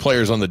 there are 2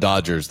 players on the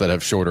Dodgers that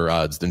have shorter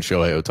odds than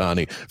Shohei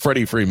Ohtani,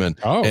 Freddie Freeman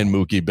and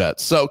Mookie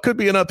Betts. So it could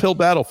be an uphill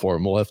battle for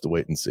him. We'll have to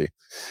wait and see.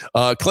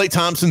 Klay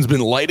Thompson's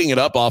been lighting it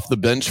up off the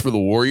bench for the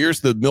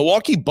Warriors. The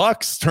Milwaukee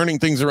Bucks turning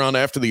things around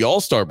after the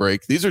All-Star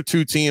break. These are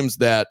 2 teams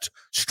that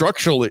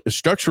structurally,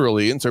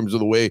 in terms of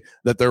the way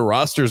that their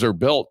rosters are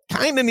built,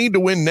 kind of need to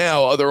win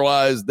now.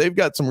 Otherwise, they've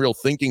got some real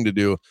thinking to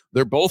do.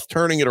 They're both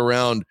turning it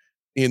around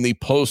in the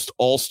post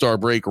All-Star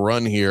break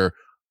run here.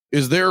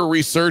 Is there a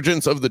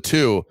resurgence of the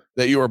 2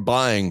 that you are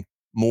buying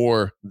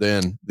more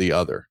than the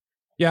other?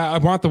 Yeah, I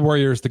want the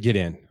Warriors to get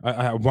in.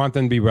 I want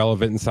them to be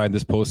relevant inside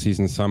this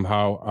postseason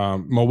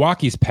somehow.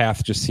 Milwaukee's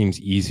path just seems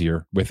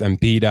easier with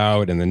Embiid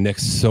out and the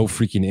Knicks so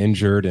freaking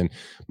injured, and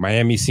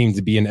Miami seems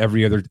to be in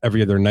every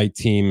other night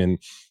team, and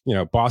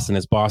Boston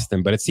is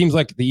Boston. But it seems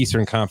like the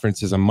Eastern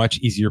Conference is a much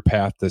easier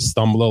path to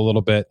stumble a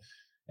little bit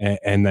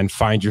and then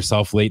find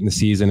yourself late in the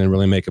season and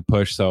really make a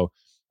push. So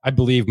I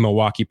believe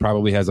Milwaukee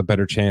probably has a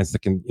better chance to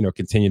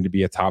continue to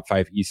be a top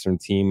 5 Eastern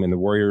team. And the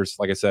Warriors,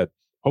 like I said,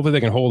 hopefully they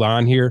can hold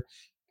on here.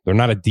 They're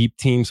not a deep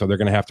team, so they're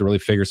going to have to really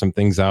figure some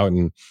things out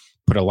and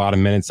put a lot of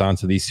minutes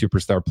onto these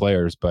superstar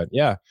players. But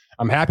yeah,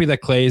 I'm happy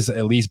that Clay's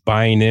at least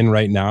buying in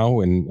right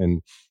now.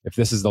 And if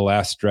this is the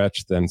last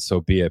stretch, then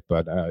so be it.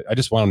 But I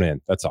just want him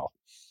in. That's all.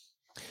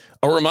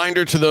 A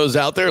reminder to those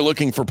out there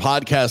looking for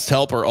podcast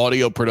help or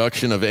audio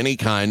production of any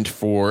kind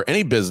for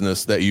any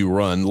business that you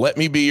run. Let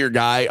me be your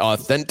guy,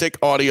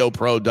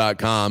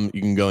 AuthenticAudioPro.com.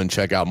 You can go and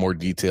check out more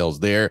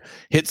details there.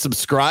 Hit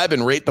subscribe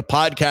and rate the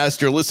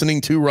podcast you're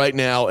listening to right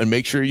now. And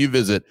make sure you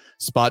visit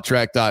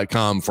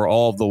Spotrac.com for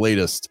all of the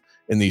latest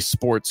in the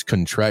sports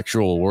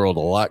contractual world. A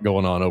lot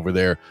going on over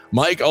there.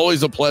 Mike,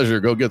 always a pleasure.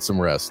 Go get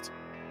some rest.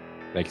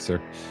 Thank you, sir.